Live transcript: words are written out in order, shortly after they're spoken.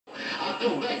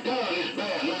back down this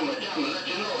bad mama jam and let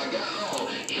you know I got all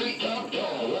street top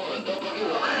tall one.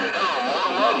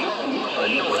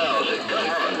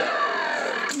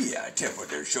 Yeah, tempo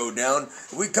their showdown.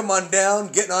 We come on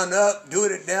down, getting on up,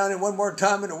 doing it down, and one more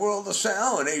time in the world of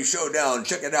sound. Hey, showdown,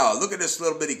 check it out. Look at this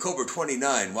little bitty Cobra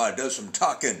 29 while it does some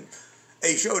talking.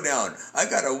 Hey, showdown, I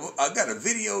got a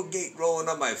video gate rolling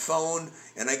on my phone,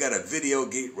 and I got a video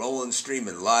gate rolling,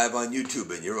 streaming live on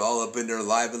YouTube, and you're all up in there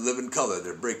live and living color.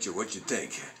 There, Breakthrough. What you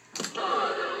think?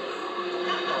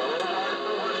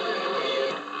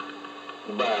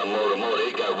 Bye, Motor,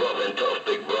 he got rough and tough,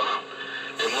 big bro.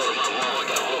 Hey, Motor, my mama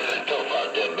got rough and tough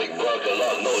out there, big bro. The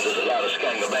Lord knows there's a lot of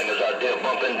skanker-bangers out there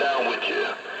bumping down with you.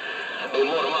 Hey,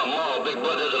 Motor, my mama, big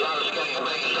bro, there's a lot of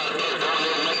skanker-bangers out there down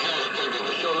there in McCann, baby,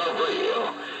 for sure no radio.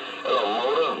 Hello,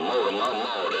 Motor, my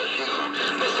mama, that's you.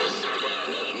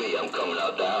 That's me, I'm coming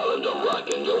out the Highlands, I'm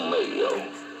rocking your mail.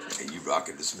 Hey, you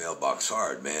rocking this mailbox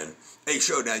hard, man. Hey,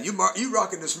 showdown, you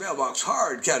rocking this mailbox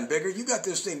hard, Captain Bigger. You got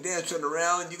this thing dancing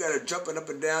around. You got it jumping up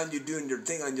and down. You doing your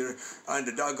thing on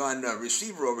the doggone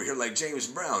receiver over here like James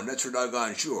Brown. That's for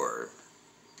doggone sure.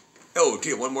 Oh, to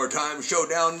you one more time.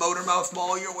 Showdown, Motormouth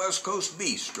Mall, your West Coast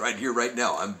beast. Right here, right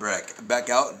now. I'm back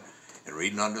out and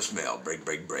reading on this mail. Break. Yeah,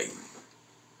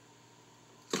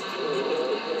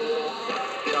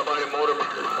 buddy, Motor.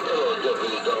 Hello,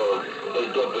 Deputy Dog. Hey,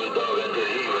 Deputy Dog, I did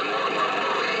even more.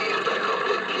 Back up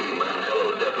that key, man. Hello,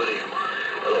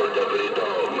 Deputy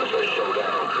Dog. Mr.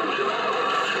 Showdown, cruising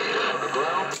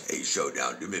out. Hey,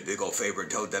 Showdown, do me a big old favor and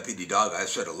tell Deputy Dog I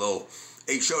said hello.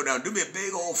 Hey, Showdown, do me a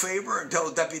big old favor and tell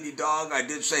Deputy Dog I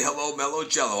did say hello, Mellow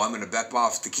Jello. I'm going to back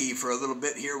off the key for a little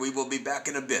bit here. We will be back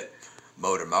in a bit.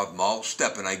 Motormouth Mall,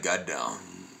 stepping, I got down.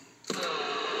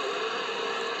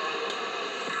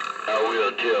 I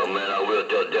will tell, man. I will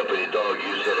tell Deputy Dog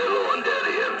you said hello and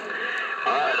Daddy.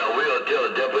 All right, I will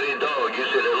tell Deputy Dog you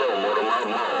said hello, Motormouth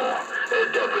Mall.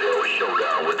 Deputy old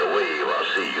Showdown with the wave. I'll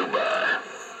see you, bye.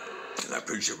 And I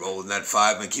appreciate rolling that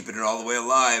 5 and keeping it all the way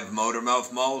alive.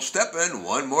 Motormouth Mall stepping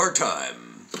one more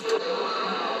time.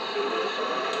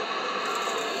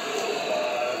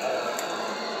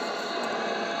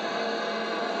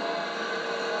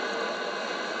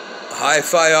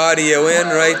 Hi-fi audio in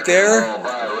right there.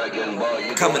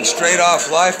 Coming straight off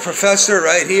Live Professor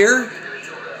right here.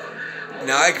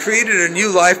 Now I created a new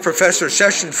Live Professor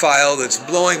session file that's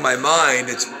blowing my mind.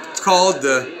 It's called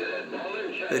the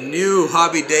new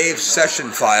Hobby Dave session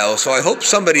file. So I hope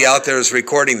somebody out there is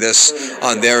recording this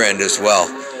on their end as well.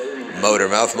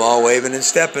 Motormouth Mall waving and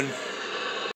stepping.